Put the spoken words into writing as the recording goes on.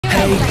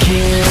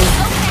kid.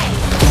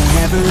 Don't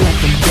ever let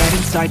them get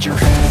inside your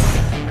head.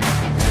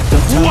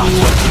 They'll tell you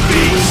what to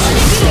do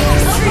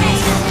instead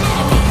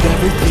of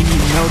everything you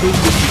know that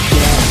you can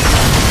get.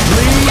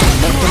 Please let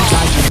them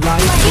guide your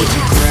life towards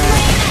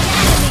regret.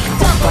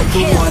 Fight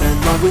for what I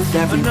love with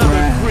every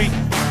breath.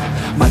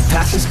 My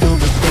past is filled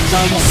with things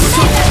I won't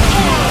forget.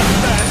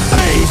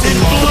 Bathed in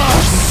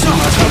blood,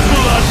 such a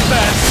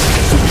bloodfest.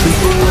 So treat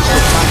the world for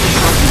time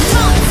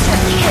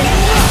and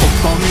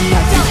if only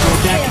I could go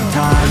back in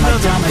time, I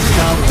tell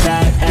myself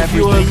that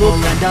everything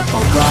will end up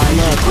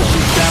alright. Push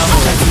yourself,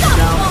 check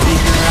yourself,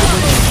 figure out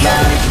what you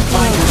like.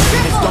 Find your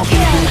limits, don't be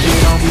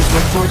rigid, always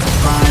work towards the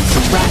climb.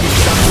 Surround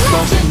yourself with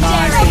open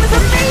minds, take the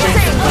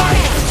chance in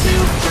life.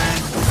 Two friends.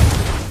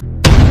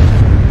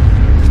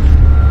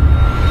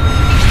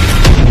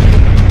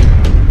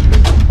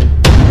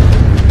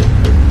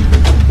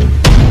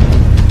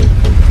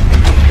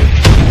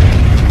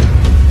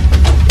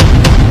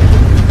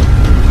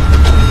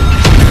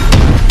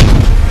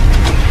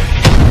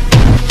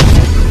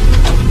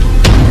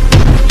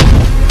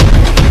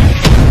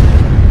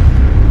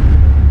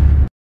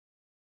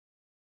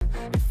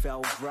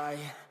 Felt right,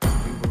 we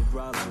were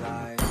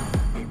alive,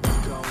 we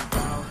would go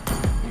out,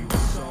 we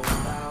were so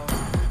loud,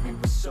 we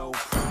were so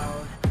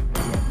proud, we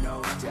had no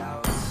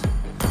doubts,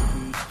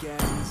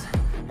 weekends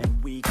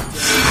and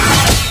weekdays,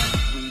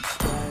 we'd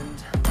spend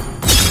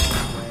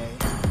away,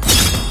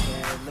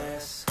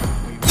 careless,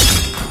 we were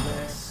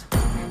fearless,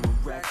 we were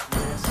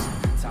reckless,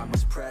 time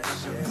was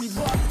precious. We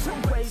loved to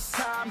waste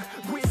time,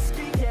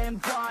 whiskey and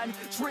wine,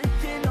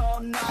 drinking all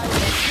night.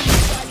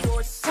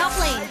 Top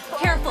lane,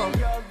 careful.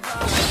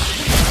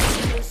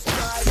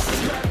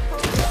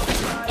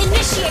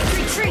 Initiate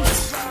retreat!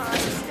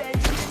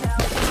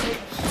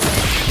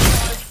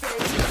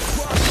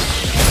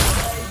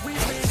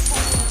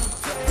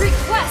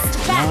 Request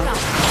backup!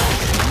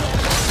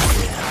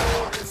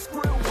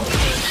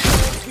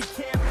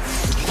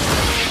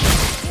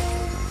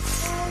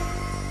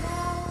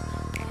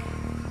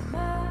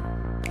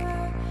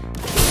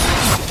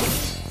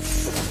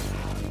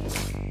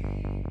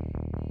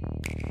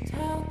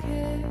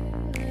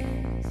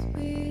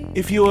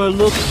 If you are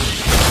looking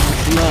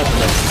for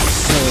bloodless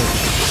surge,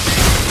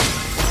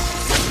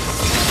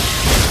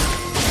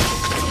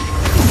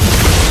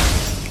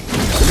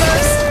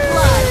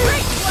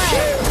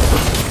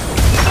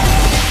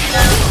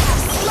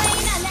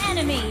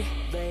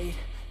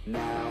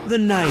 the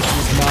night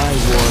is my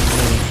war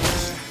plane.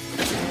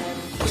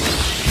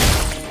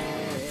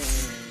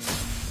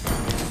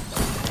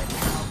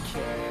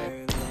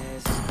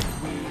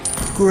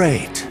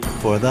 Great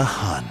for the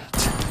hunt.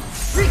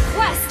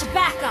 Request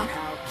backup!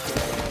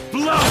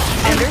 Blood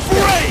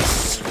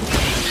embrace!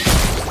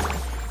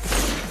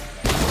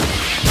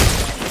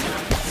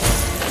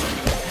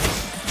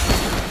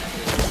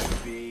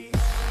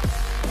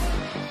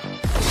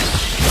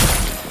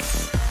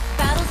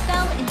 Battle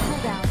spell in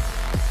cooldown.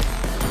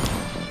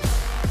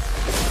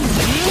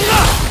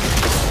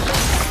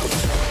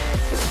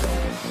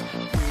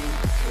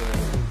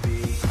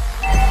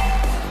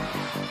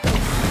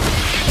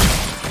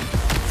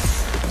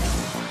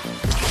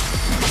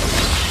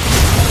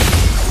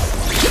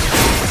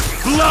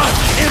 Blood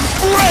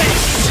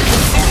embrace!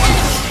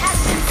 Has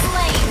been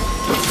slain.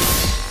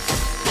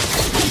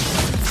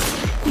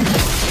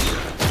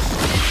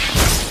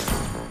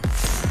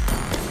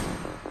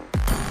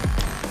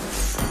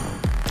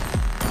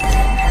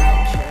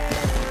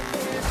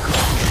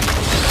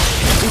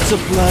 It's a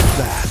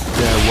bloodbath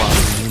they're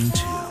walking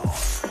into.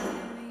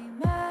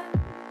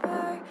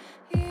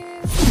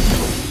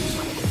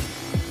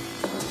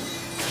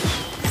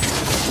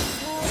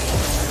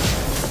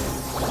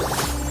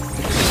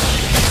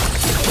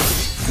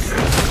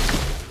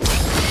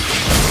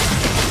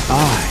 I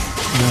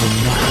know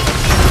not.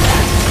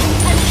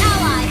 An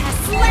ally has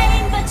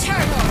slain the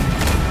turtle.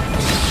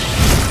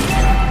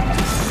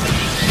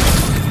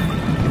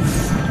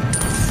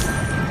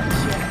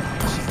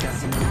 She's got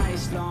some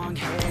nice long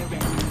hair, and you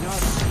know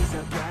that she's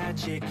a bad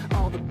chick.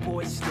 All the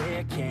boys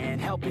stare, can't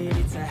help it,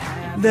 it's a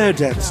habit. Their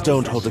deaths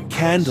don't hold a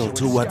candle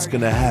to what's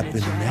gonna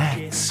happen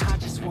next. I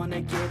just wanna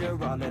get her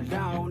all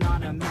alone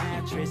on a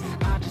mattress.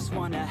 I just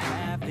wanna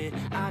have it,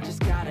 I just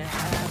gotta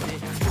have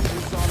it.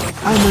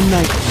 I'm a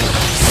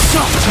nightmare.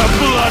 Such a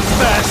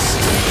bloodfest!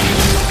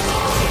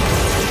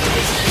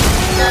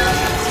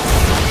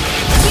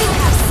 You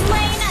have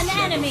slain an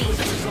enemy.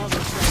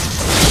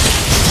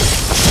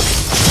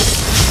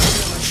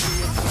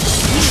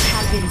 You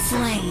have been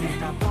slain.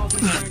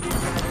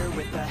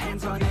 With the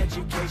hands-on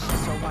education,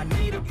 so I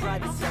need a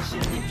private session.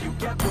 If you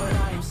get what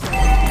I am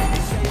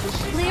saying,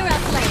 Clear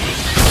up lane.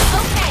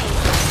 Okay.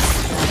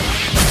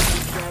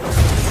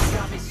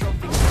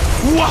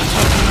 What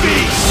a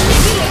beast!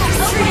 You have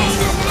slain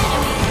an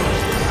enemy.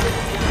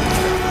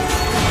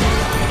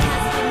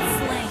 Has been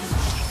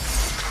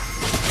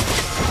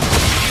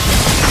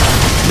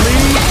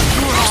slain.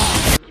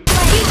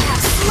 You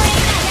have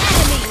slain an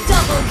enemy.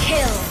 Double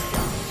kill.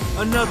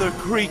 Another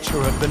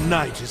creature of the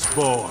night is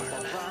born.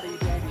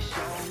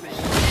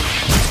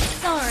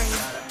 Sorry.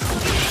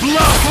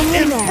 Blood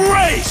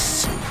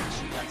embrace!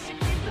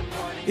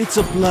 It's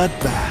a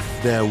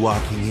bloodbath they're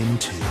walking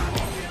into.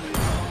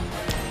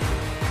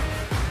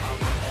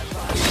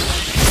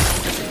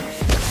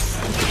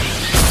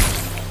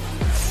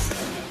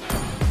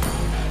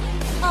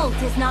 Ult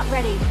is not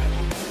ready.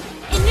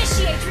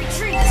 Initiate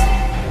retreat!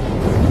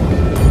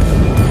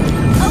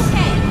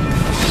 Okay!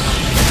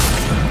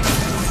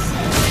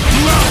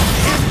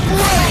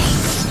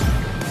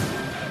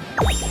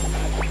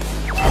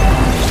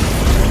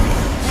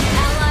 An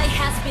ally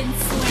has been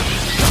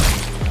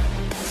slain.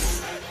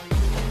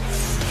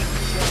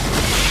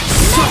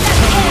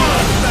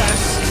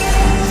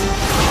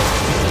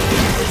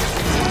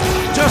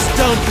 Just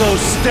don't go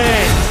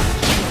stand!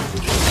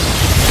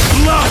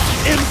 Blood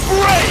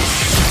embrace!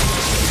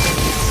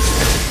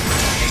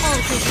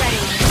 Ult is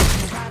ready.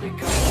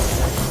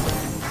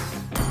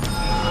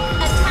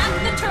 Attack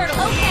the turtle.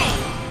 Okay!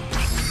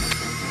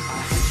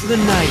 The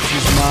night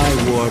is my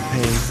war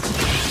paint.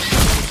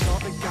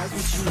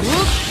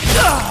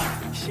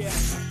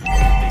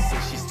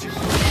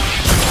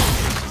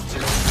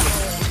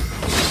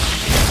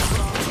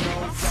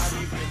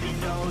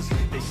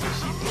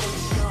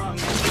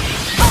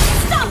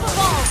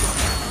 Unstoppable!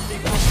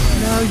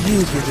 Now you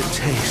get a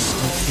taste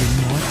of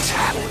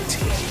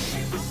immortality.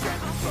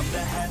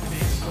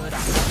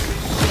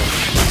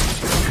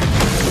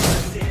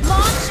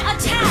 Launch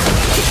attack!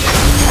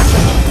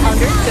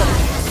 Understood.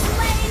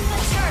 Slain the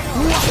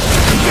turtle!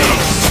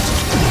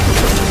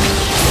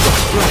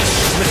 Fresh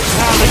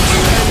metallic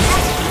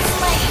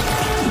Slain.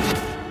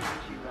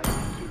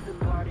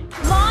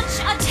 Launch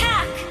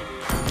attack!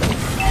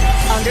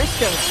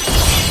 Understood.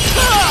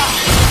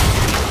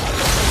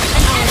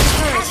 An enemy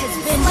turret has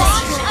been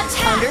destroyed.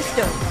 Attack!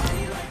 Understood.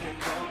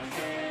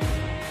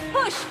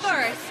 Push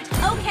first.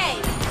 Okay.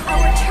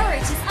 Our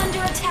turret is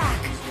under attack.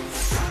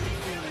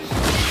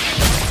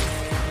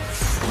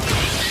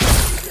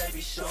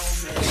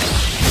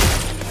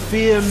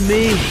 Fear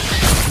me,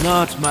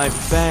 not my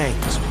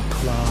fangs or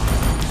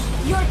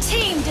claws. Your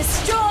team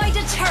destroyed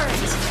a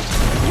turret.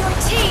 Your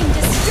team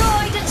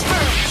destroyed a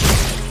turret.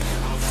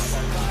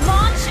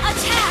 Launch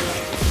attack.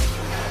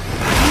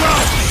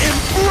 Blood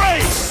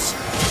embrace!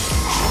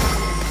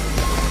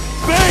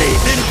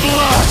 Bathe in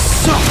blood!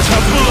 Such a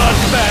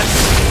bloodbath!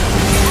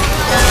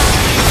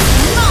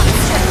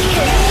 Monster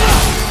kill.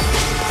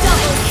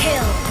 Double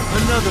kill.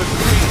 Another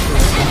creature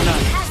of the Enemy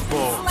night has been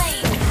born.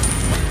 slain.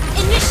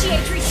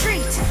 Initiate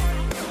retreat.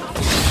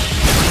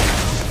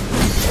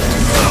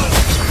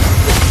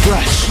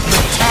 Fresh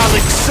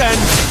metallic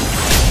scent!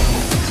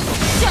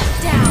 Shut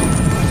down.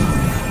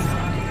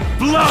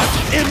 Blood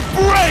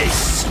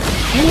embrace!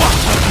 What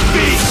a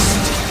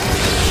beast!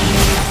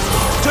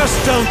 Just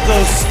don't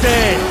go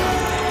stand!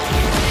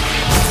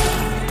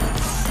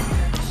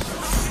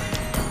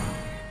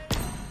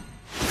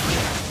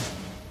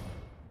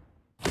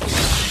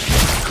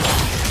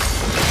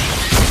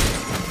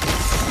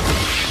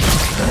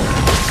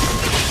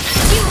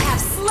 You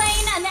have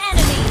slain an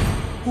enemy.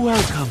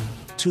 Welcome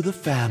to the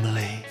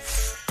family.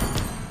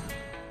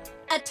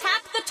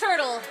 Attack the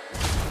turtle.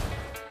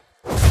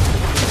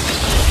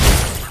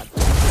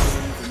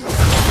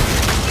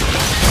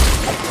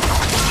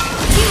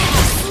 You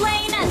have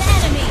slain an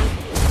enemy.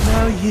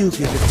 Now you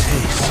get a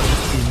taste of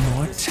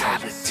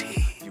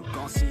immortality.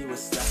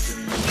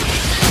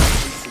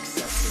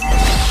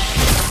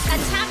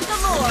 Attack the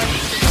Lord.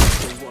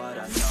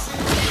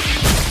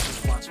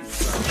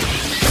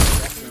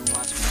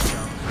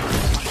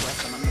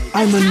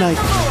 I'm a Attack knight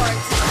the Lord.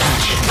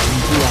 in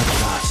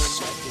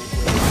bloodlust.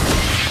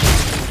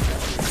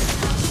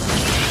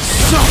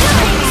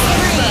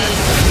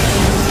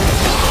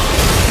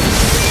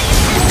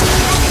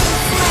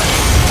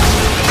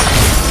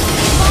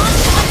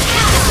 Launch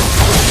attack.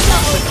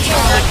 Double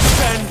kill.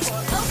 Scent!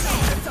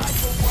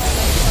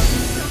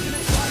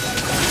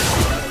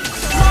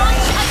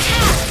 Launch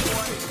attack.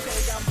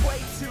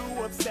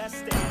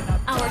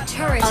 Our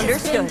turret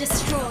has been Understood.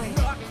 destroyed.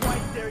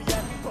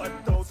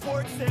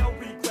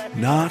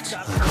 Not a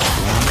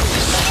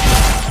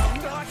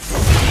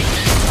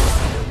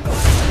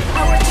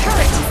Our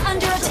turret is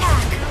under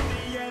attack.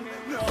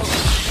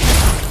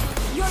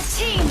 Your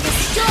team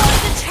destroyed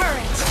the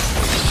turret.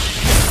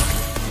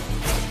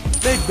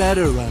 They'd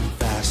better run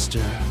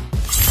faster.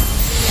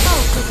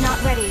 Ult is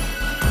not ready.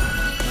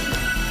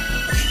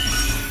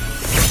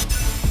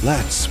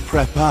 Let's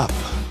prep up.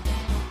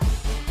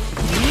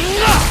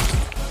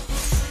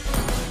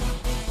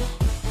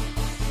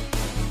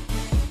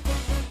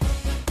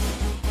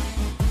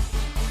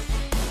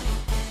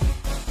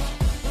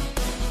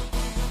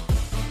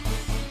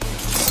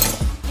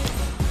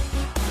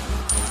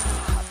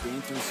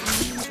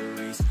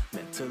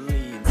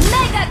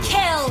 Mega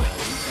kill.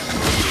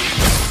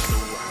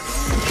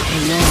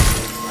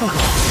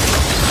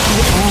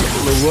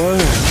 Awful a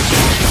word.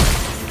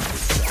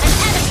 An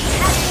enemy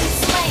has been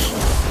slain.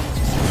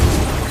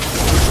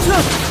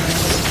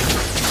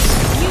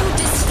 You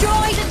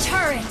destroyed a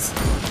turret.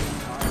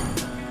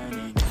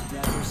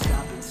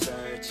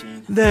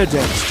 Their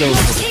decks don't Your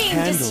have a team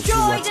candle to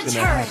destroyed what's a gonna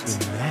turret.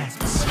 happen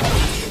next.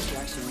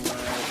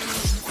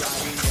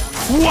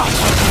 What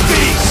a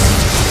beast!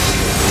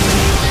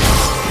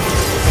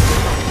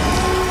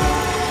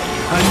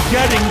 I'm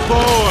getting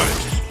bored!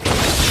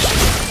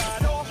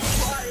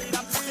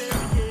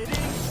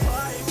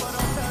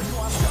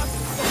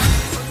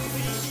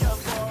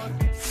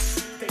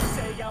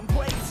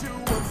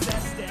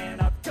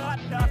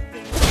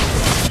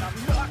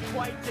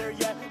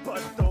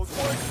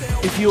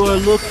 If you are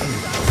looking,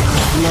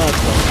 blood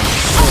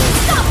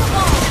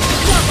Unstoppable!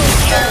 Double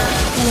kill!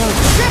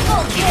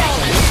 Triple kill!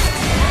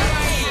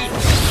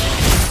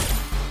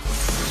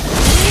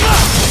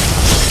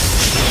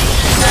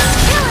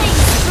 Killing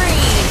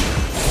spree!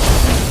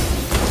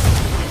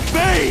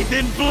 bathe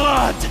in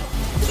blood!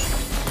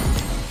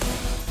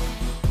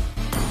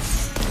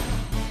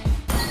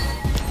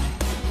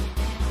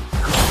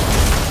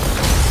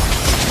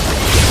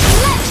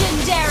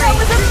 Legendary! That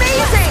was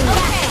amazing!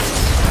 Okay.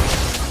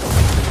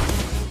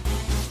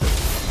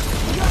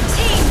 Your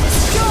team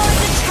destroyed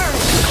the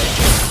turret!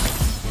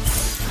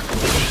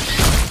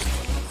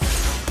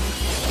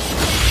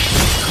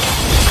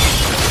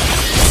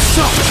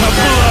 Such a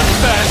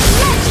bloodbath!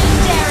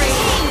 Legendary!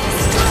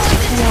 Destroyed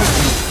the turret!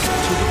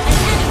 An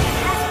enemy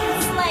has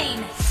been slain!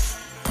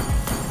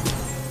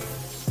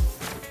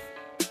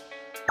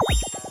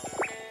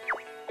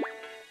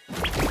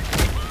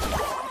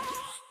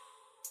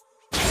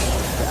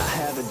 I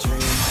have a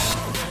dream,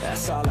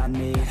 that's all I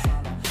need.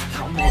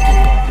 I'll make it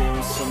happen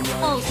with some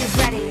Ult is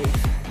ready.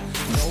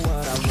 know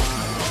what I want.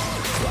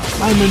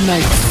 I'm a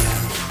nightmare,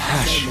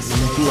 passion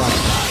and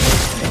bloodbath.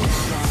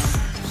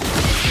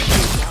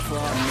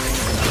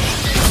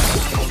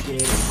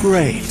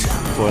 Great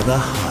for the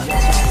hunt.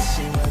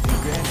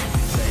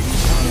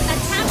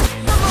 Attack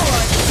the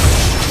Lord!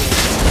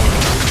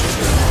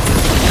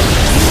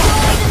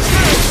 Destroy the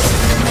turret!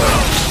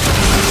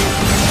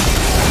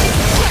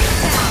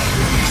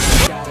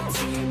 Got a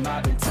team,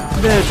 I've been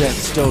tired. Their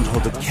deaths don't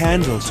hold a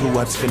candle to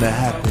what's gonna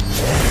happen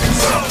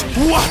next.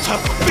 What a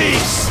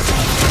beast!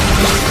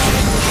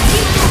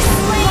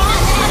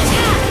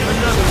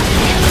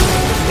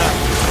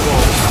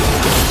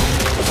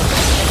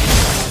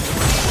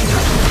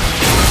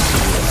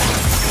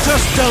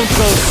 Just don't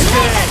go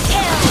scared!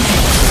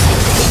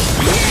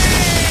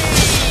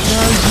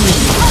 Now you...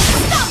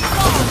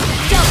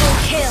 Double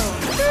kill!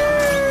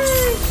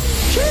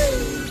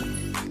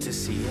 To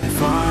see if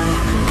they're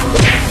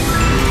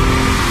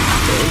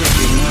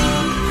looking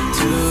up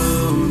to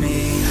me.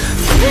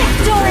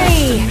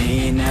 Victory!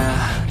 Me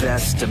now,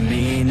 best of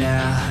me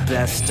now,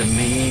 best of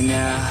me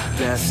now,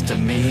 best of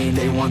me.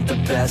 They want the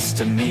best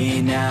of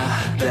me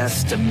now,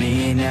 best of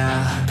me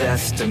now,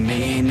 best of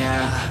me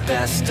now,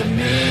 best of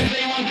me.